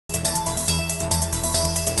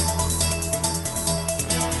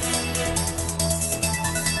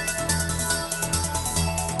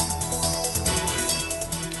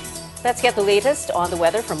Let's get the latest on the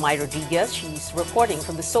weather from Mai Rodriguez. She's reporting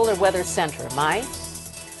from the Solar Weather Center. Mai?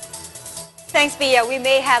 Thanks, Pia. We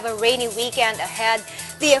may have a rainy weekend ahead.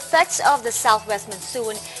 The effects of the southwest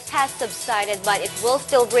monsoon has subsided, but it will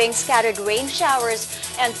still bring scattered rain showers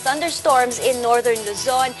and thunderstorms in northern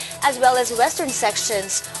Luzon as well as western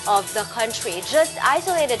sections of the country. Just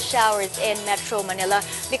isolated showers in Metro Manila,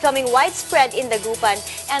 becoming widespread in Dagupan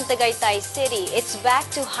and Tagaytay City. It's back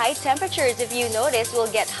to high temperatures. If you notice,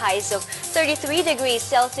 we'll get highs of 33 degrees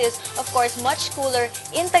Celsius. Of course, much cooler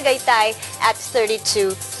in Tagaytay at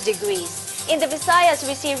 32 degrees. In the Visayas,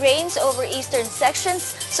 we see rains over eastern sections,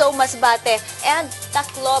 so Masbate and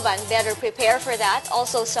Tacloban better prepare for that.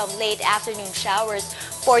 Also some late afternoon showers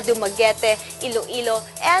for Dumaguete, Iloilo,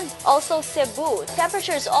 and also Cebu.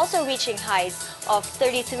 Temperatures also reaching highs of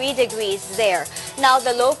 33 degrees there. Now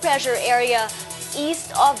the low pressure area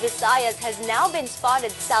east of Visayas has now been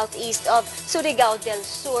spotted southeast of Surigao del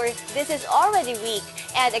Sur. This is already weak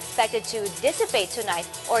and expected to dissipate tonight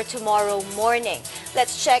or tomorrow morning.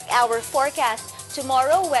 Let's check our forecast.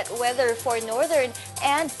 Tomorrow, wet weather for northern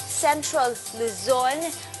and central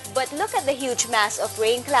Luzon. But look at the huge mass of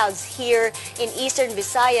rain clouds here in eastern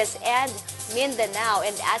Visayas and Mindanao,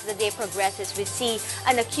 and as the day progresses, we see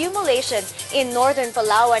an accumulation in northern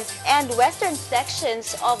Palawan and western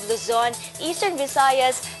sections of Luzon, eastern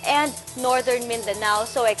Visayas, and northern Mindanao.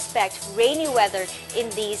 So expect rainy weather in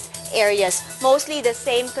these areas. Mostly the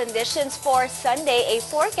same conditions for Sunday, a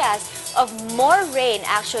forecast of more rain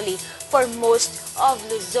actually for most of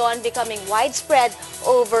Luzon, becoming widespread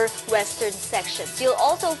over western sections. You'll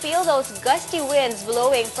also feel those gusty winds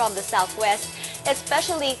blowing from the southwest,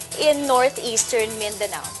 especially in northeastern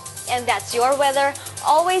Mindanao. And that's your weather.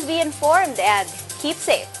 Always be informed and keep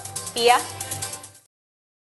safe. Pia?